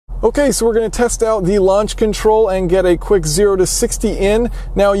Okay, so we're going to test out the launch control and get a quick 0 to 60 in.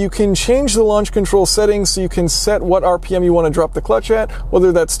 Now you can change the launch control settings so you can set what RPM you want to drop the clutch at,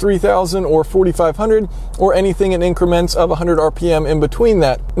 whether that's 3,000 or 4,500 or anything in increments of 100 RPM in between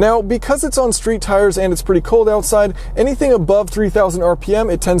that. Now, because it's on street tires and it's pretty cold outside, anything above 3,000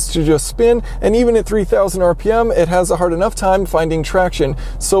 RPM, it tends to just spin, and even at 3,000 RPM, it has a hard enough time finding traction.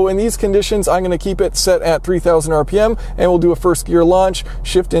 So in these conditions, I'm going to keep it set at 3,000 RPM, and we'll do a first gear launch,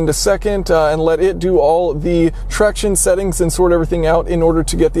 shift into second, and let it do all the traction settings and sort everything out in order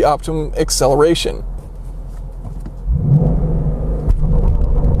to get the optimum acceleration.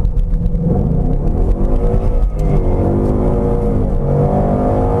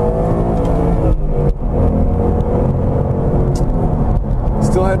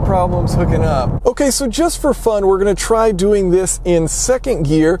 Still had problems hooking up. Okay, so just for fun, we're going to try doing this in second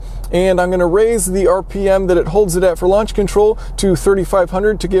gear, and I'm going to raise the RPM that it holds it at for launch control to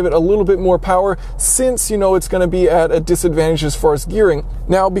 3,500 to give it a little bit more power, since you know it's going to be at a disadvantage as far as gearing.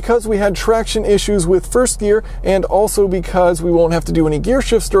 Now, because we had traction issues with first gear, and also because we won't have to do any gear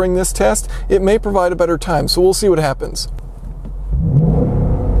shifts during this test, it may provide a better time, so we'll see what happens.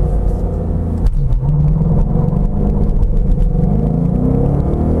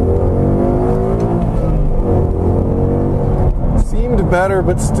 Better,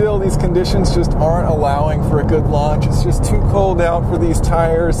 but still these conditions just aren't allowing for a good launch. It's just too cold out for these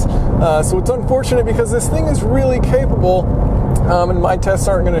tires, so it's unfortunate because this thing is really capable, and my tests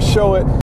aren't going to show it,